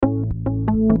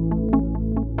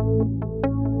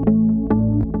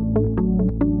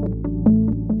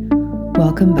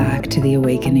Welcome back to the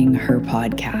Awakening Her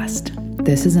podcast.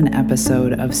 This is an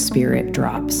episode of Spirit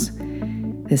Drops.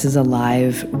 This is a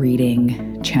live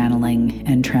reading, channeling,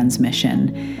 and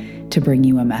transmission to bring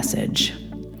you a message.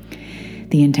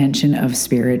 The intention of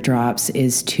Spirit Drops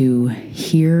is to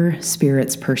hear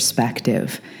Spirit's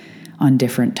perspective on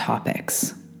different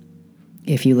topics.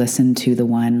 If you listened to the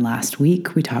one last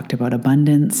week, we talked about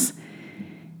abundance,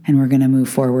 and we're going to move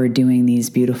forward doing these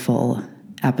beautiful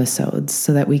episodes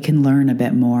so that we can learn a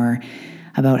bit more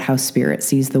about how Spirit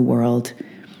sees the world,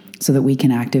 so that we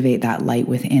can activate that light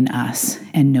within us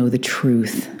and know the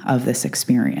truth of this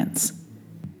experience.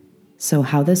 So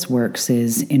how this works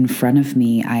is, in front of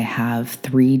me, I have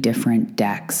 3 different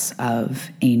decks of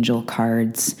angel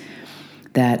cards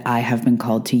that I have been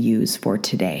called to use for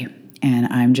today. And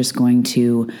I'm just going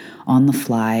to, on the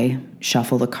fly,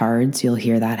 shuffle the cards. You'll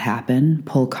hear that happen.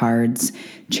 Pull cards,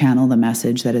 channel the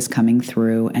message that is coming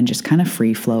through, and just kind of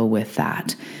free flow with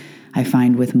that. I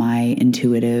find with my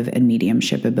intuitive and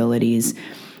mediumship abilities,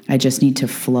 I just need to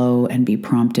flow and be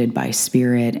prompted by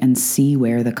Spirit and see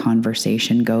where the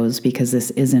conversation goes, because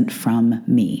this isn't from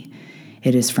me.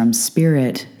 It is from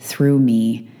Spirit through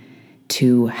me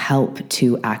to help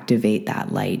to activate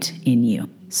that light in you.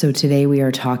 So today we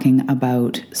are talking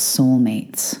about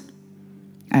soulmates.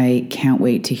 I can't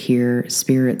wait to hear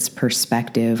Spirit's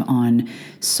perspective on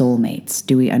soulmates.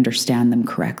 Do we understand them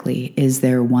correctly? Is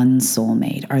there one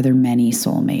soulmate? Are there many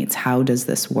soulmates? How does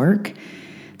this work?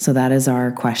 So that is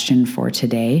our question for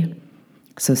today.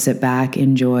 So sit back,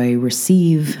 enjoy,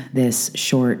 receive this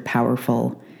short,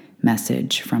 powerful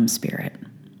message from Spirit.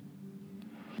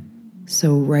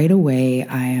 So right away,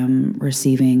 I am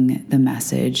receiving the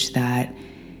message that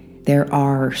there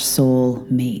are soul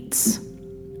mates.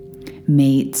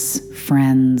 Mates,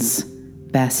 friends,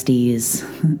 besties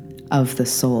of the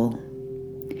soul.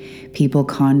 People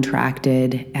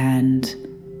contracted and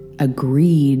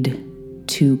agreed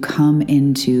to come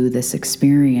into this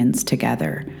experience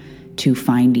together, to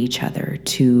find each other,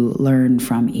 to learn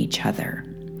from each other.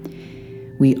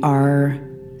 We are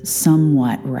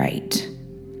somewhat right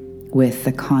with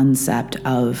the concept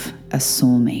of a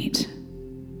soulmate,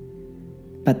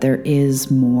 but there is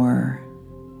more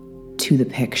to the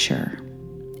picture,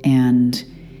 and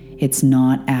it's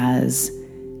not as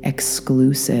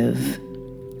exclusive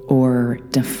or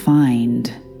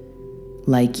defined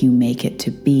like you make it to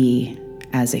be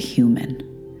as a human.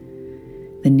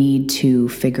 The need to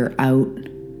figure out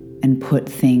and put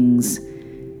things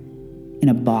in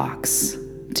a box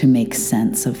to make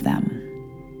sense of them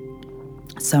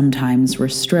sometimes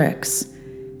restricts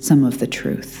some of the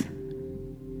truth.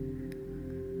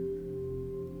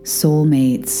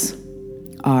 Soulmates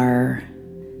are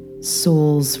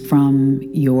souls from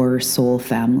your soul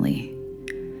family.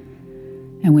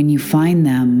 And when you find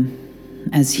them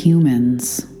as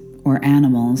humans or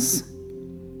animals,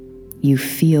 you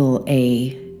feel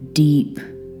a deep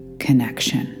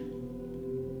connection.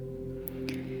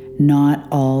 Not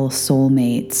all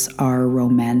soulmates are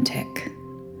romantic,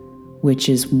 which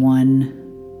is one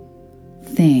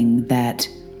thing that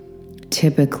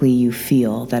typically you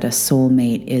feel, that a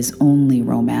soulmate is only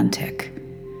romantic.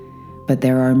 But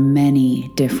there are many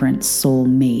different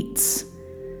soulmates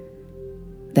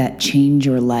that change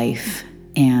your life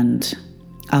and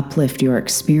uplift your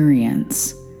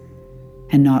experience,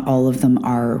 and not all of them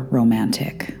are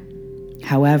romantic.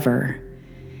 However,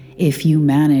 if you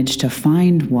manage to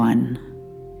find one,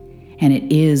 and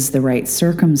it is the right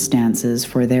circumstances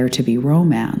for there to be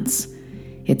romance,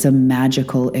 it's a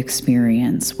magical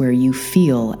experience where you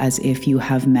feel as if you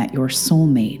have met your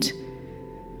soulmate,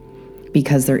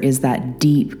 because there is that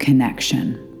deep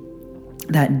connection,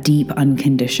 that deep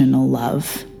unconditional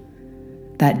love,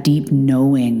 that deep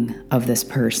knowing of this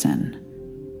person.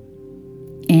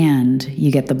 And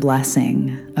you get the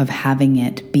blessing of having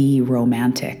it be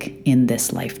romantic in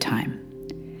this lifetime.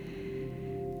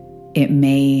 It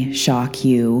may shock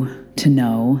you to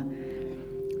know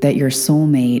that your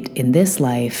soulmate in this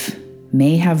life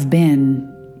may have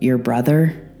been your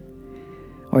brother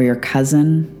or your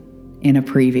cousin in a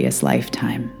previous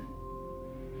lifetime.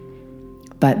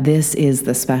 But this is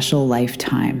the special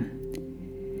lifetime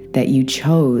that you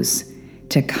chose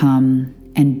to come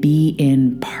and be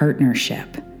in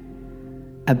partnership,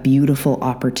 a beautiful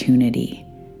opportunity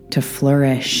to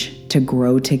flourish, to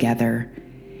grow together,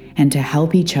 and to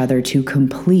help each other to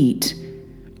complete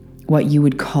what you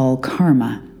would call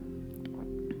karma,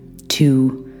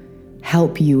 to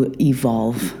help you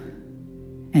evolve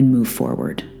and move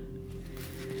forward.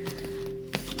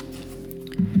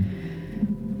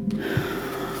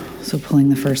 So pulling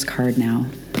the first card now.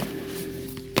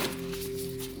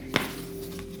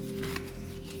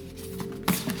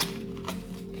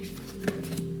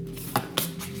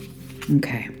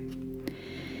 Okay.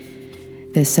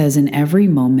 This says, in every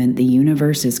moment, the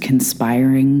universe is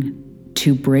conspiring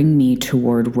to bring me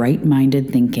toward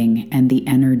right-minded thinking and the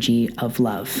energy of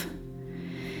love.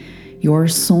 Your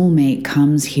soulmate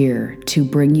comes here to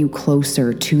bring you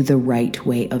closer to the right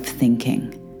way of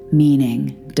thinking,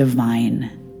 meaning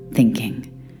divine thinking,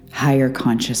 higher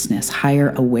consciousness,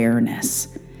 higher awareness,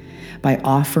 by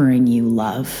offering you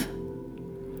love,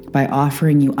 by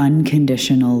offering you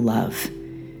unconditional love.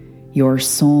 Your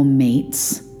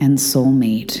soulmates and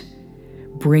soulmate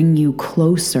bring you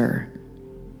closer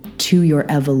to your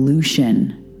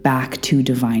evolution back to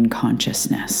divine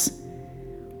consciousness.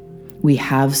 We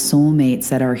have soulmates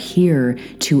that are here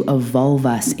to evolve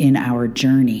us in our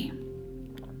journey.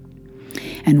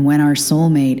 And when our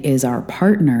soulmate is our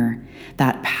partner,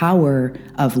 that power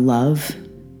of love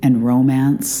and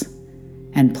romance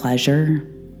and pleasure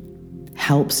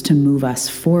helps to move us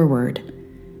forward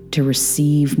to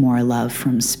receive more love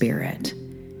from Spirit,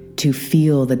 to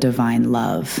feel the divine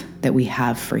love that we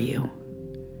have for you.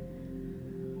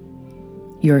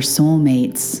 Your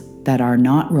soulmates that are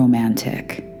not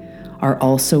romantic are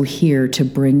also here to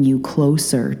bring you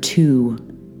closer to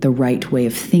the right way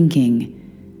of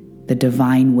thinking, the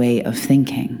divine way of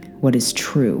thinking, what is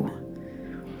true.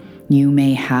 You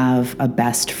may have a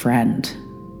best friend,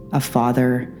 a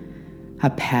father,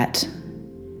 a pet,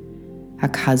 a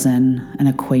cousin, an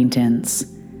acquaintance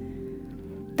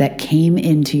that came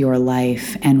into your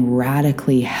life and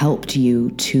radically helped you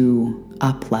to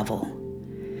up-level,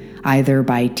 either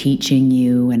by teaching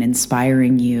you and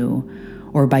inspiring you,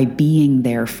 or by being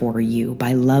there for you,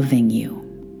 by loving you.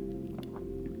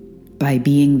 By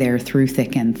being there through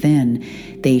thick and thin,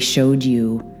 they showed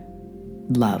you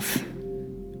love.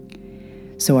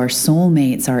 So our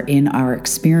soulmates are in our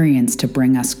experience to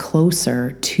bring us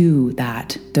closer to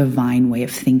that divine way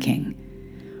of thinking.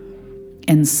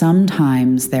 And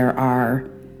sometimes there are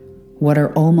what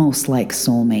are almost like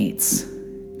soulmates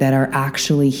that are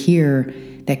actually here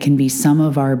that can be some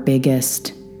of our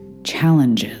biggest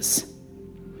challenges.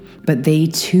 But they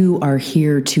too are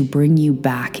here to bring you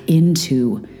back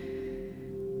into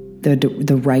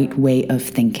the right way of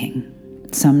thinking.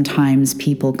 Sometimes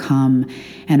people come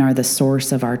and are the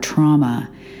source of our trauma,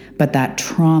 but that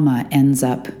trauma ends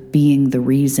up being the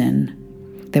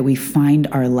reason that we find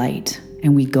our light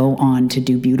and we go on to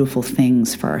do beautiful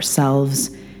things for ourselves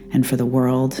and for the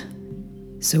world.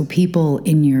 So people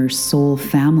in your soul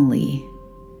family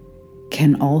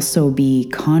can also be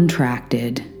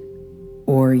contracted,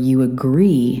 or you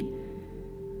agree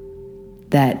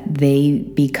that they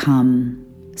become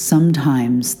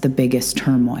sometimes the biggest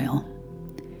turmoil.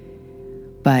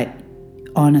 But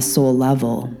on a soul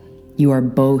level, you are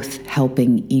both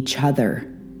helping each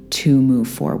other to move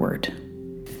forward.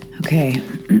 Okay,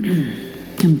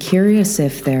 I'm curious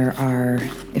if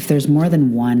there's more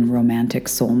than one romantic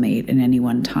soulmate in any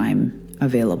one time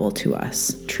available to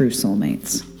us, true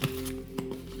soulmates.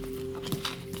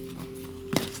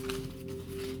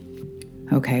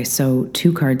 Okay, so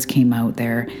 2 cards came out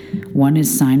there. One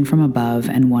is Sign from Above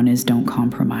and one is Don't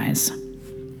Compromise.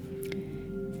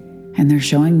 And they're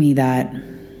showing me that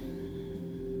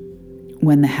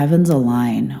when the heavens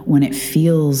align, when it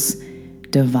feels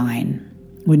divine,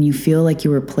 when you feel like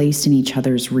you were placed in each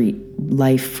other's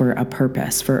life for a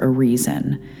purpose, for a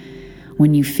reason,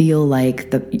 when you feel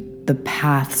like the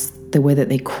paths, the way that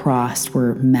they crossed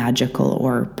were magical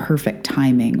or perfect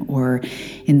timing or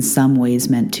in some ways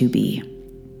meant to be,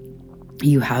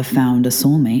 you have found a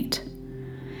soulmate.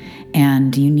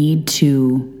 And you need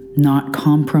to not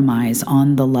compromise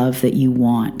on the love that you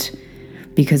want.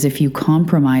 Because if you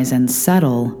compromise and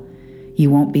settle, you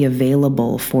won't be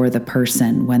available for the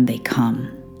person when they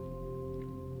come.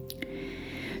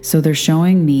 So they're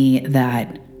showing me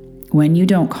that when you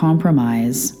don't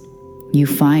compromise, you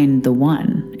find the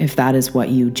one, if that is what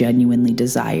you genuinely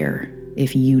desire.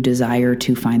 If you desire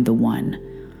to find the one,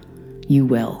 you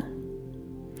will.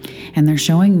 And they're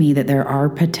showing me that there are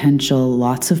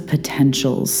lots of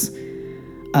potentials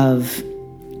of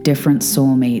different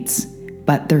soulmates,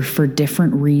 but they're for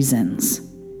different reasons.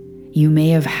 You may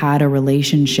have had a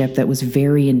relationship that was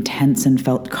very intense and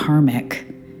felt karmic,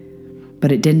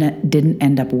 but it didn't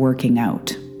end up working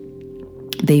out.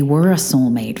 They were a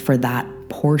soulmate for that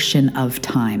portion of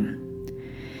time.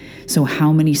 So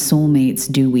how many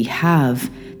soulmates do we have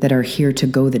that are here to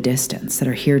go the distance, that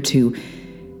are here to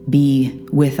be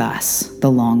with us the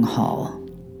long haul?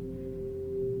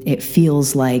 It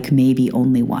feels like maybe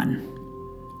only one,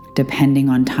 depending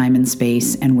on time and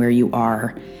space and where you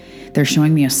are. They're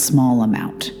showing me a small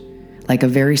amount, like a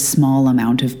very small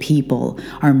amount of people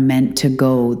are meant to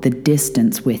go the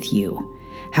distance with you.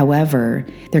 However,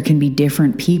 there can be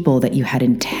different people that you had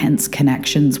intense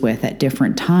connections with at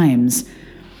different times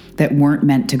that weren't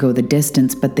meant to go the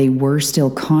distance, but they were still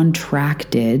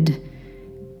contracted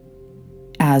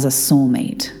as a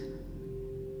soulmate.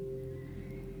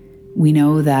 We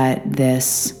know that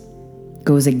this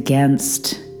goes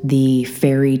against the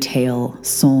fairy tale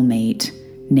soulmate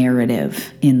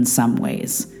narrative in some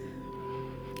ways.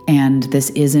 And this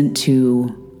isn't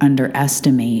to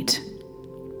underestimate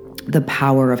the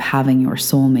power of having your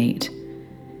soulmate.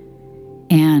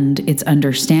 And it's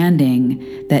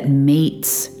understanding that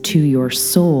mates to your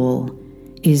soul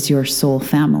is your soul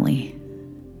family.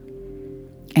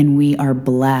 And we are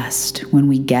blessed when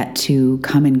we get to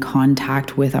come in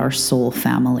contact with our soul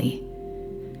family.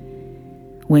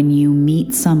 When you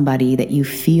meet somebody that you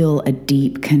feel a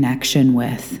deep connection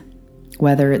with,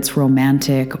 whether it's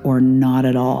romantic or not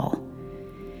at all,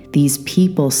 these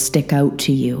people stick out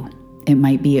to you. It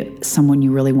might be someone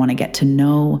you really want to get to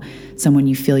know, someone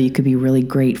you feel you could be really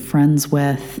great friends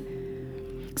with,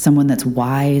 someone that's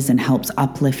wise and helps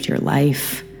uplift your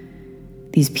life.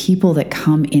 These people that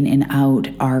come in and out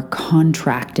are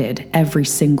contracted every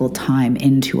single time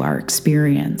into our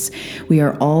experience. We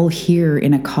are all here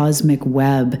in a cosmic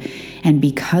web, and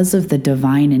because of the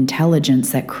divine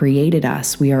intelligence that created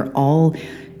us, we are all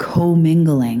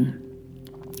commingling,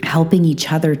 helping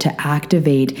each other to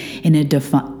activate in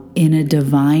a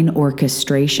divine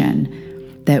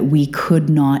orchestration that we could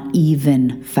not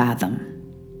even fathom.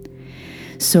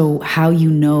 So how you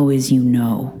know is you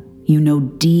know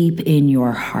deep in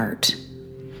your heart.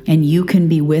 And you can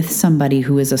be with somebody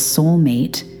who is a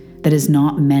soulmate that is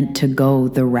not meant to go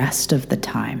the rest of the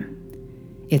time.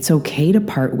 It's okay to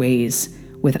part ways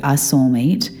with a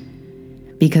soulmate,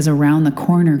 because around the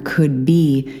corner could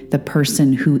be the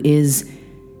person who is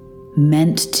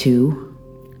meant to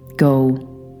go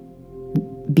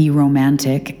be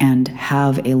romantic and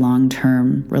have a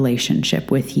long-term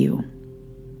relationship with you.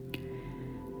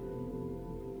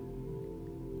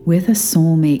 With a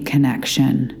soulmate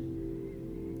connection,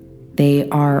 they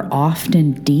are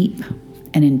often deep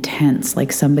and intense,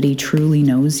 like somebody truly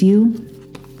knows you.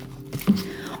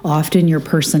 Often your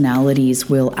personalities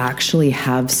will actually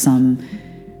have some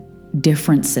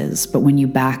differences, but when you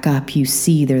back up, you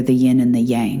see they're the yin and the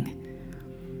yang.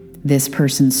 This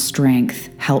person's strength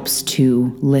helps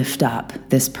to lift up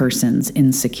this person's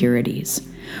insecurities,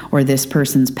 or this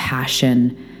person's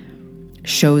passion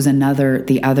shows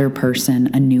the other person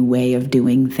a new way of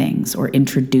doing things, or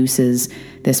introduces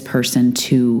this person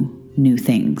to new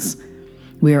things.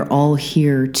 We are all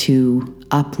here to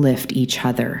uplift each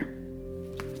other.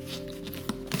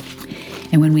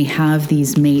 And when we have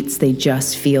these mates, they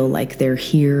just feel like they're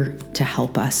here to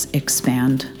help us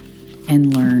expand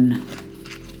and learn.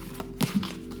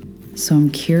 So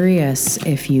I'm curious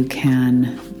if you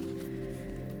can.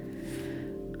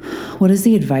 What is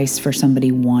the advice for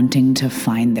somebody wanting to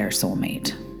find their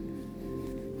soulmate?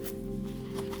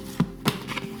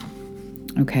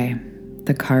 Okay,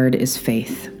 the card is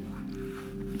faith.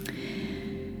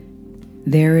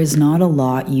 There is not a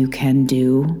lot you can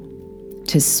do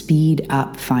to speed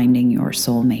up finding your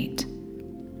soulmate,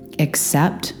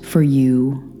 except for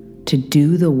you to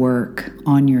do the work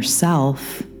on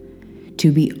yourself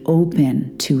to be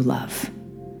open to love.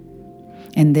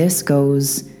 And this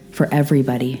goes for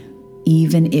everybody.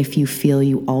 Even if you feel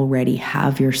you already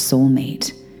have your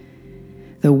soulmate,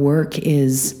 the work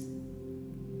is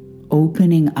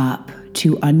opening up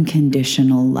to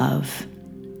unconditional love,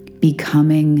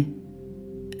 becoming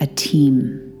a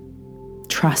team,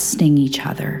 trusting each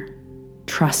other,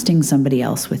 trusting somebody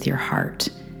else with your heart.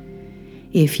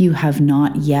 If you have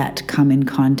not yet come in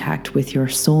contact with your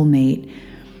soulmate,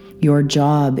 your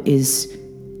job is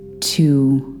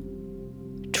to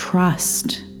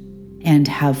trust and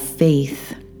have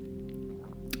faith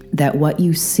that what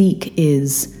you seek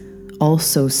is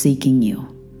also seeking you,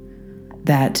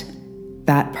 that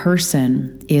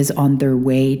person is on their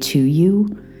way to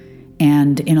you,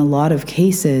 and in a lot of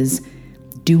cases,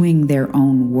 doing their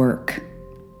own work,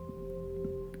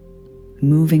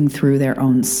 moving through their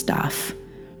own stuff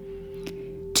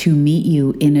to meet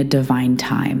you in a divine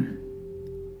time.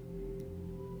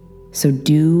 So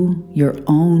do your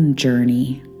own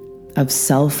journey of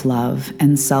self-love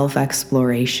and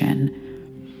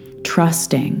self-exploration,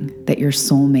 trusting that your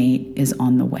soulmate is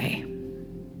on the way.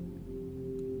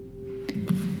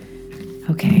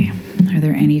 Okay, are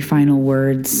there any final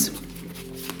words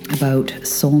about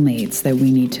soulmates that we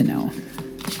need to know?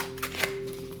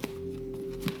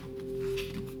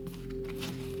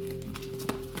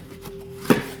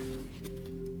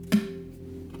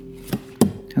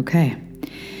 Okay,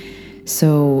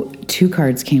 so 2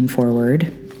 cards came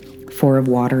forward. Four of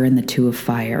Water and the Two of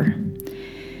Fire.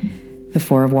 The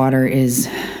Four of Water is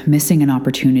missing an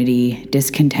opportunity,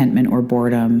 discontentment, or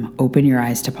boredom. Open your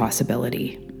eyes to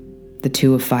possibility. The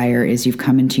Two of Fire is you've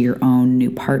come into your own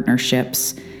new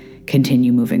partnerships.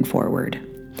 Continue moving forward.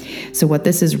 So what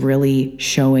this is really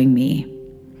showing me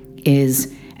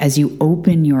is as you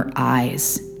open your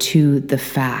eyes to the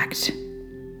fact,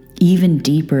 even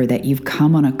deeper, that you've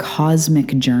come on a cosmic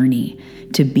journey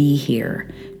to be here,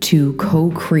 to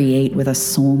co-create with a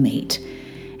soulmate.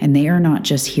 And they are not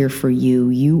just here for you,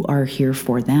 you are here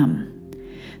for them.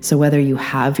 So whether you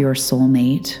have your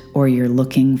soulmate or you're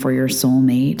looking for your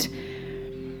soulmate,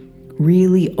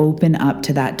 really open up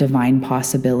to that divine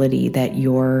possibility that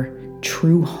your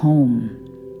true home,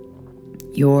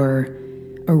 your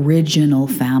original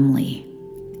family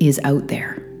is out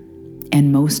there.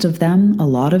 And most of them, a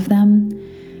lot of them,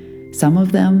 some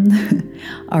of them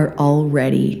are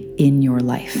already in your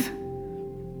life.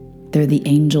 They're the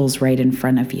angels right in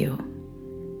front of you.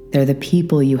 They're the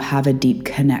people you have a deep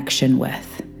connection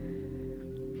with.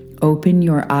 Open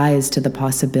your eyes to the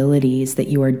possibilities that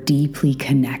you are deeply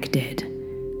connected.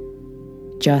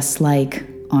 Just like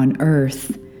on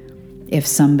Earth, if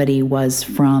somebody was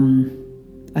from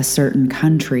a certain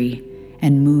country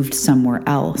and moved somewhere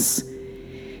else,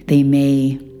 they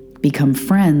may become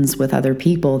friends with other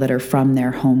people that are from their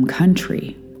home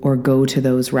country, or go to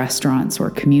those restaurants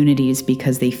or communities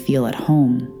because they feel at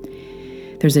home.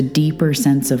 There's a deeper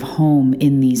sense of home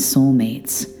in these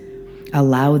soulmates.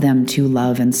 Allow them to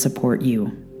love and support you.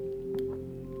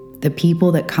 The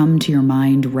people that come to your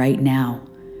mind right now,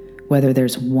 whether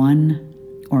there's one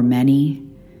or many,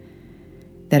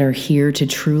 that are here to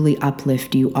truly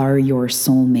uplift you are your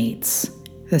soulmates.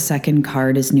 The second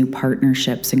card is new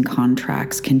partnerships and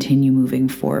contracts. Continue moving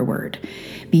forward.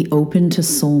 Be open to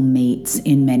soulmates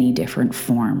in many different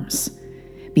forms.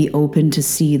 Be open to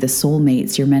see the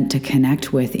soulmates you're meant to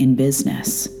connect with in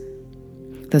business.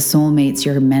 The soulmates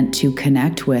you're meant to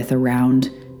connect with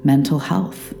around mental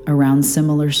health, around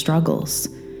similar struggles.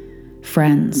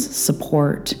 Friends,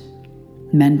 support,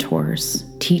 mentors,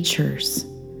 teachers.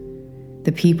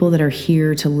 The people that are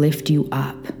here to lift you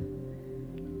up.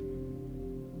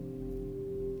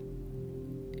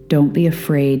 Don't be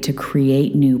afraid to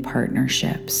create new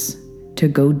partnerships, to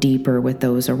go deeper with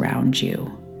those around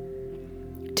you,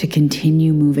 to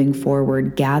continue moving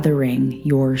forward, gathering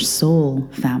your soul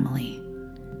family.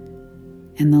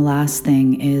 And the last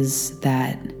thing is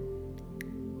that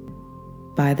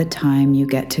by the time you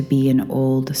get to be an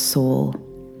old soul,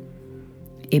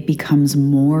 it becomes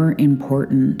more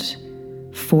important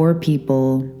for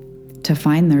people to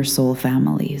find their soul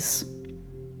families,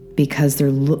 because they're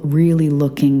really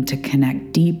looking to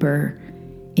connect deeper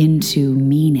into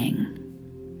meaning.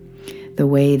 The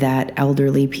way that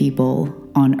elderly people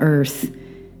on Earth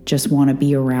just want to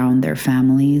be around their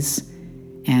families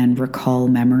and recall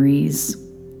memories.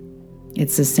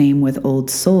 It's the same with old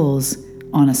souls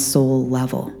on a soul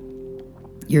level.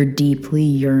 You're deeply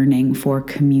yearning for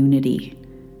community,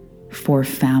 for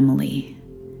family.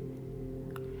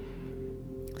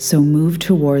 So move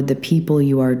toward the people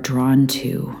you are drawn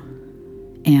to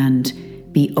and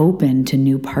be open to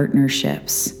new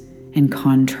partnerships and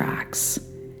contracts.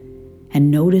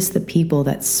 And notice the people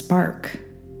that spark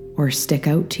or stick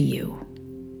out to you.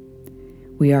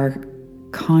 We are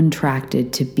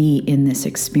contracted to be in this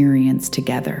experience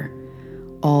together,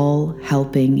 all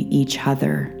helping each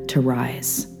other to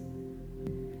rise.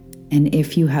 And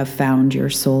if you have found your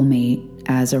soulmate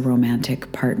as a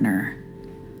romantic partner,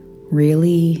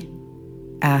 really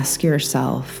ask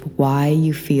yourself why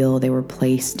you feel they were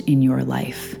placed in your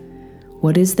life.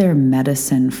 What is their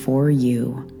medicine for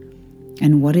you?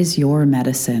 And what is your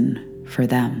medicine for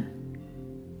them?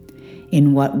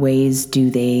 In what ways do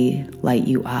they light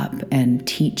you up and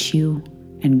teach you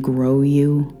and grow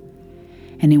you?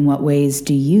 And in what ways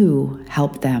do you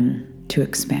help them to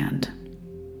expand?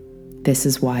 This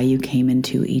is why you came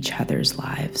into each other's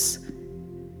lives.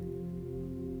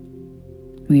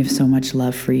 We have so much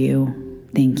love for you.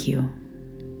 Thank you.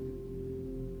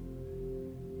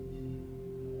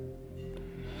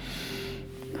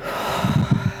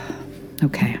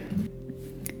 Okay.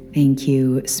 Thank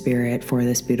you, Spirit, for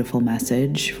this beautiful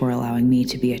message, for allowing me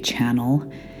to be a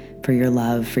channel for your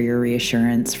love, for your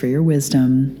reassurance, for your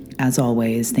wisdom. As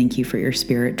always, thank you for your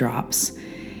spirit drops.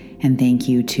 And thank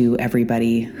you to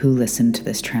everybody who listened to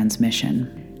this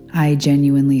transmission. I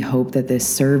genuinely hope that this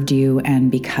served you, and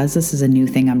because this is a new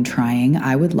thing I'm trying,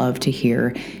 I would love to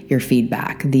hear your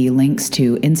feedback. The links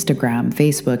to Instagram,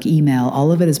 Facebook, email,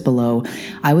 all of it is below.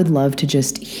 I would love to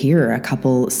just hear a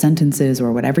couple sentences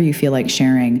or whatever you feel like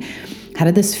sharing. How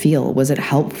did this feel? Was it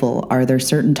helpful? Are there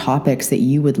certain topics that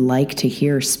you would like to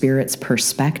hear Spirit's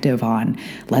perspective on?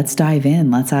 Let's dive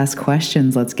in. Let's ask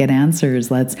questions. Let's get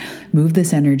answers. Let's move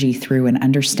this energy through and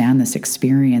understand this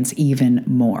experience even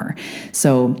more.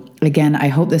 So again, I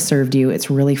hope this served you. It's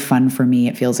really fun for me.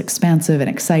 It feels expansive and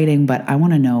exciting, but I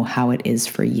want to know how it is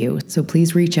for you. So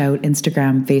please reach out,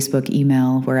 Instagram, Facebook,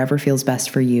 email, wherever feels best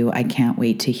for you. I can't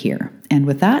wait to hear. And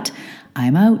with that,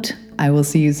 I'm out. I will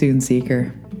see you soon,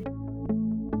 Seeker.